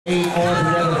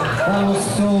That was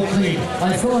so clean.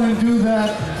 I saw him do that.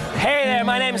 Hey there,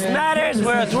 my name's Madars.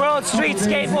 We're at World Street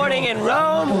Skateboarding in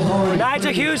Rome.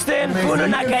 Nigel Houston, Funo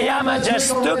Nakayama just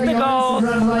took the gold.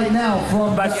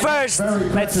 But first,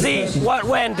 let's see what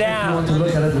went down.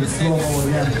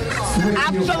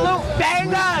 Absolute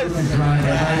bangers!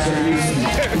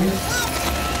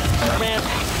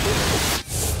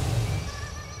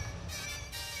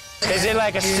 Is it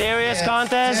like a serious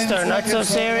contest or not so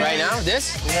serious? Right now,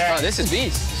 this? Yeah. Oh, this is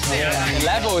beast. Yeah. The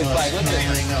level is like, look at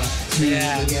this.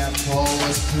 Yeah.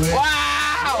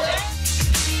 Wow!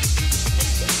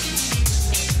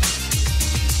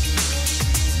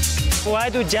 Why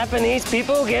do Japanese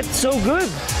people get so good?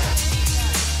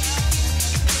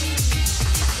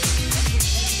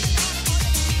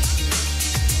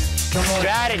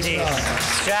 Strategies.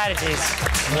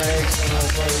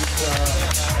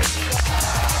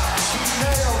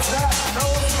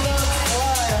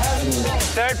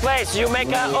 Third place,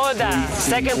 Yumeka Oda.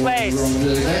 Second place,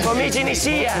 Komichi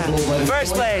Nishiya.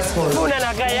 First place, Funa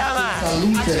Nakayama.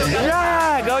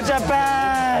 Yeah, go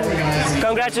Japan!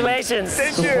 Congratulations.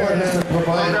 Thank you.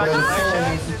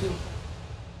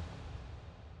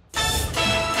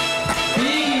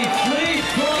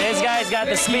 This guy's got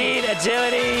the speed,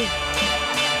 agility.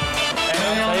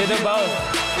 So you do both.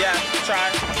 Yeah,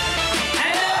 try.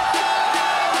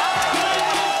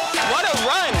 What a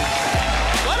run!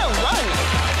 What a run!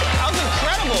 That was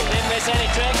incredible. Didn't miss any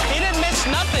trick. He didn't miss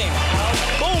nothing.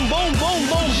 Boom, boom, boom,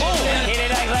 boom, boom. He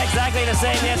did exactly the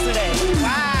same yesterday.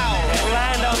 Wow.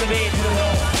 Land on the beat.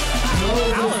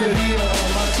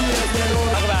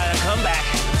 Talk about a comeback.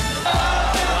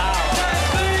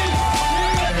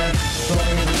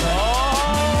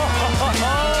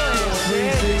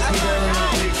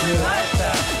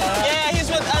 Yeah, he's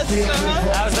with us.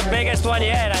 That was the biggest one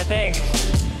yet, I think.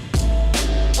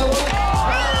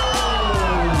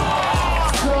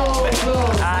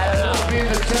 I don't know.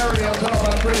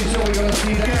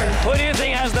 Who do you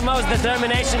think has the most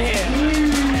determination here?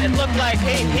 It looked like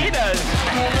he does.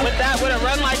 With a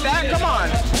run like that, come on.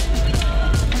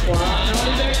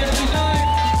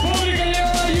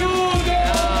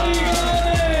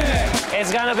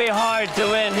 It's gonna be hard to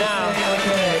win now.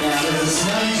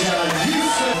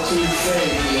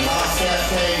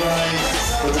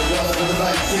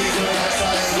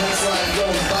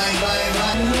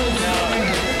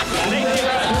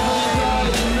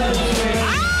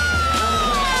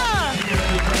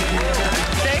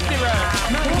 Safety run.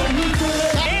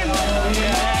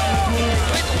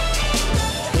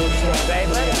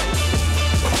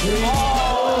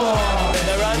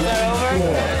 The runs are over.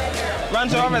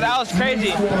 Runs over, that was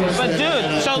crazy. But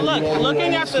dude, so look,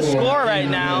 looking at the score right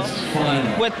now,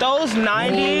 with those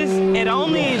 90s,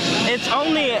 it's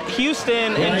only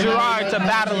Houston and Gerard to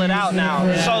battle it out now.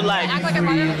 So like,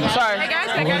 sorry. Hey guys,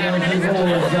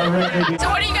 so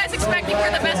what are you guys expecting for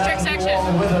the best trick section?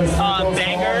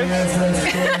 Bangers.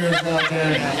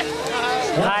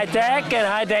 High tech and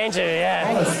high danger, yeah.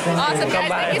 Awesome guys,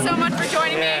 thank you so much for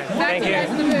joining me. Back Thank to you. you guys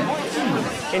in the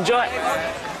booth. Enjoy.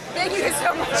 Thank you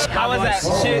so much. How was that?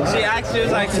 She asked, she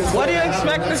was like, what do you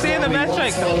expect to see in the best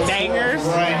trick? Bangers?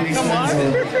 Come on.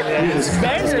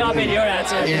 Bangers copied your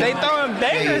answer. They throwing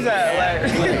bangers at like.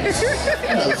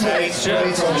 It's true.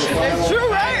 It's true,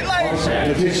 right? Like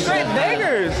straight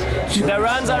bangers. The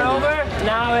runs are over.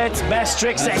 Now it's best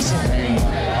trick section.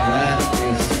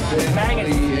 Bang it.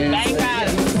 Bang that.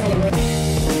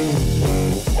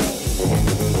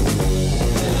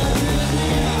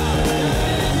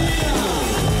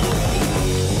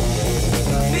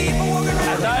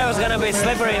 I thought it was gonna be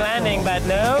slippery landing, but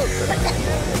no.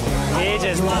 He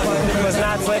just was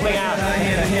not slipping out.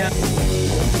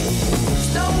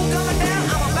 Stone coming down,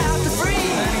 I'm about to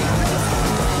freeze.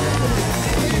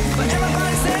 But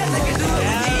everybody says they can do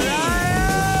it.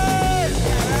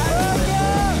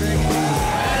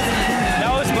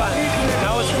 Nose blunt.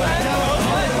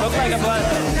 Looked like a blunt.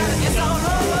 It's all over.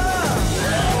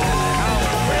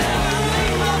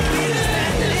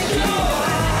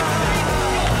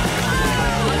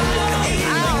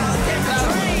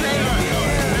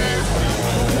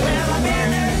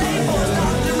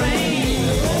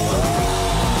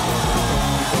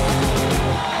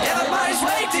 Everybody's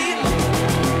waiting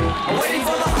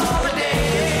for the holiday.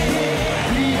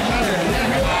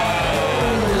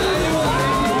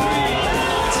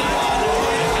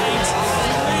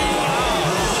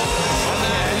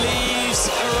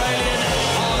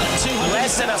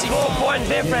 Less than a full point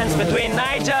difference between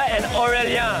Nigel and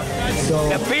Aurelien.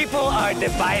 The people are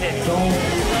divided.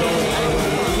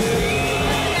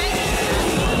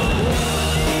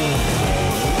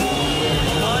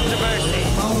 Controversy.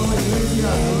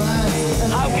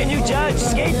 How judge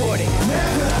skateboarding.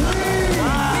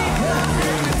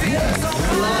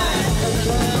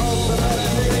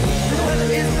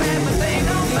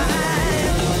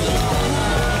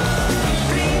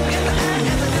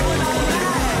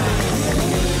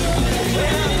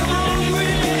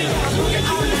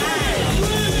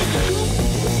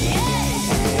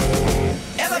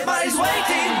 Everybody's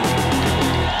waiting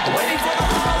for the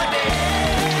holiday.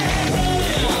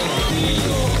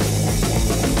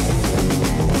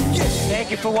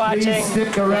 Thank you for watching. Please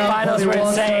stick The around finals for were the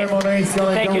award insane. ceremony. It's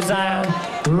gonna Thank you, go Zion.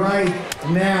 down right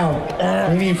now.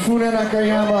 Meaning Funa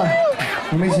Nakayama,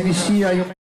 お召しにしやよ